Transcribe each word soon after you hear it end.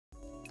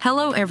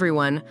Hello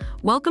everyone,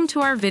 welcome to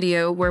our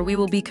video where we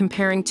will be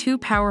comparing two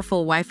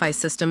powerful Wi-Fi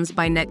systems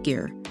by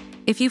NETGEAR.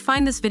 If you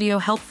find this video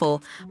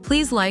helpful,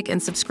 please like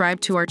and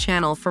subscribe to our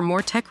channel for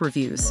more tech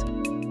reviews.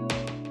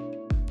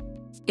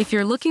 If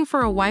you're looking for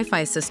a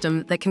Wi-Fi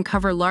system that can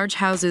cover large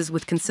houses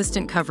with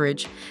consistent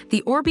coverage, the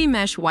Orbi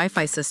Mesh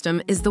Wi-Fi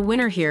system is the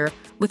winner here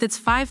with its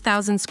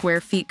 5,000 square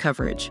feet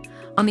coverage.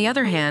 On the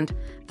other hand,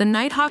 the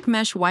Nighthawk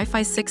Mesh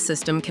Wi-Fi 6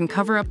 system can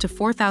cover up to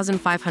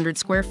 4,500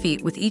 square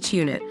feet with each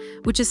unit,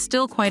 which is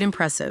still quite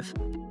impressive.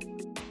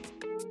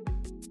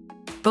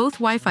 Both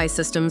Wi-Fi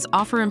systems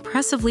offer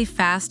impressively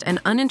fast and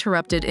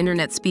uninterrupted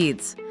internet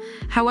speeds.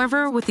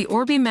 However, with the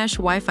Orbi Mesh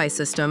Wi-Fi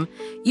system,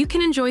 you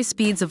can enjoy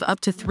speeds of up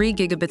to 3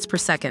 gigabits per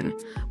second,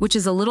 which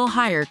is a little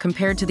higher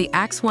compared to the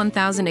AX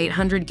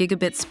 1800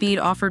 gigabit speed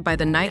offered by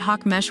the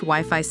Nighthawk Mesh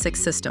Wi-Fi 6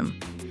 system.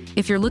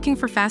 If you're looking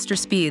for faster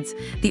speeds,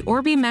 the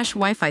Orbi Mesh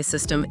Wi-Fi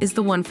system is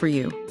the one for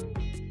you.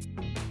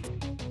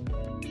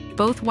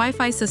 Both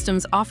Wi-Fi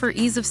systems offer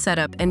ease of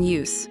setup and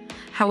use.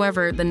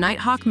 However, the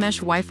Nighthawk Mesh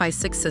Wi-Fi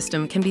 6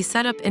 system can be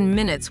set up in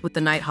minutes with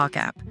the Nighthawk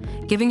app,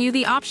 giving you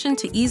the option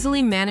to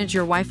easily manage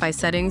your Wi-Fi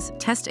settings,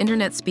 test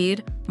internet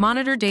speed,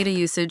 monitor data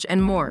usage,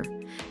 and more.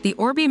 The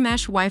Orbi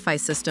Mesh Wi-Fi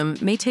system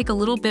may take a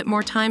little bit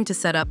more time to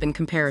set up in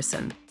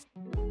comparison.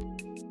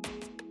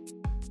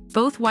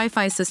 Both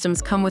Wi-Fi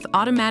systems come with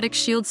automatic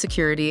shield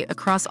security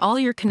across all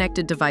your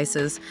connected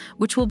devices,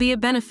 which will be a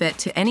benefit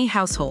to any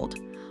household.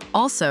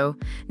 Also,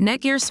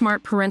 NETGEAR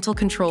Smart Parental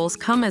controls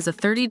come as a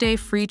 30-day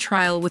free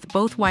trial with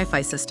both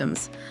Wi-Fi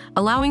systems,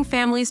 allowing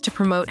families to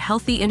promote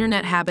healthy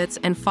internet habits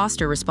and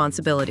foster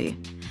responsibility.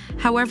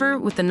 However,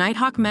 with the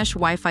Nighthawk Mesh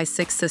Wi-Fi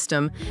 6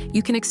 system,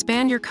 you can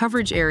expand your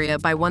coverage area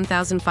by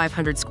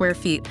 1,500 square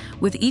feet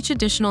with each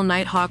additional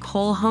Nighthawk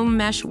Whole Home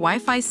Mesh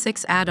Wi-Fi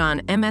 6 add-on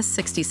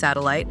MS60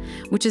 satellite,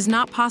 which is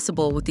not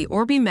possible with the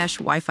Orbi Mesh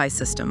Wi-Fi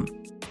system.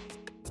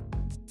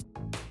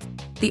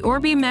 The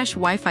Orbi Mesh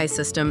Wi-Fi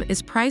system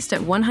is priced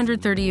at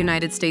 $130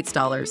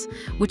 US,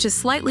 which is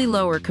slightly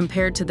lower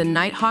compared to the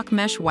Nighthawk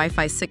Mesh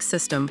Wi-Fi 6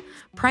 system,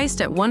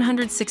 priced at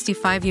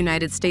 $165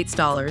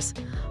 US.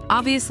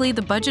 Obviously,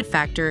 the budget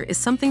factor is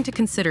something to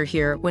consider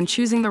here when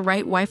choosing the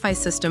right Wi-Fi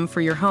system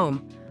for your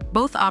home.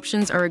 Both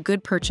options are a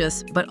good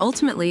purchase, but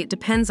ultimately it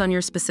depends on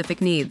your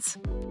specific needs.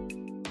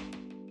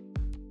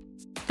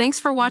 Thanks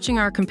for watching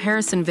our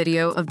comparison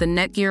video of the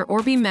NETGEAR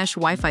Orbi Mesh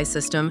Wi-Fi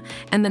system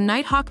and the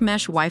Nighthawk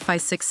Mesh Wi-Fi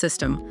 6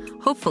 system.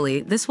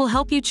 Hopefully, this will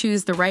help you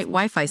choose the right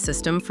Wi-Fi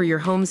system for your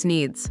home's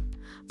needs.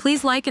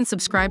 Please like and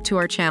subscribe to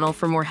our channel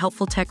for more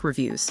helpful tech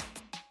reviews.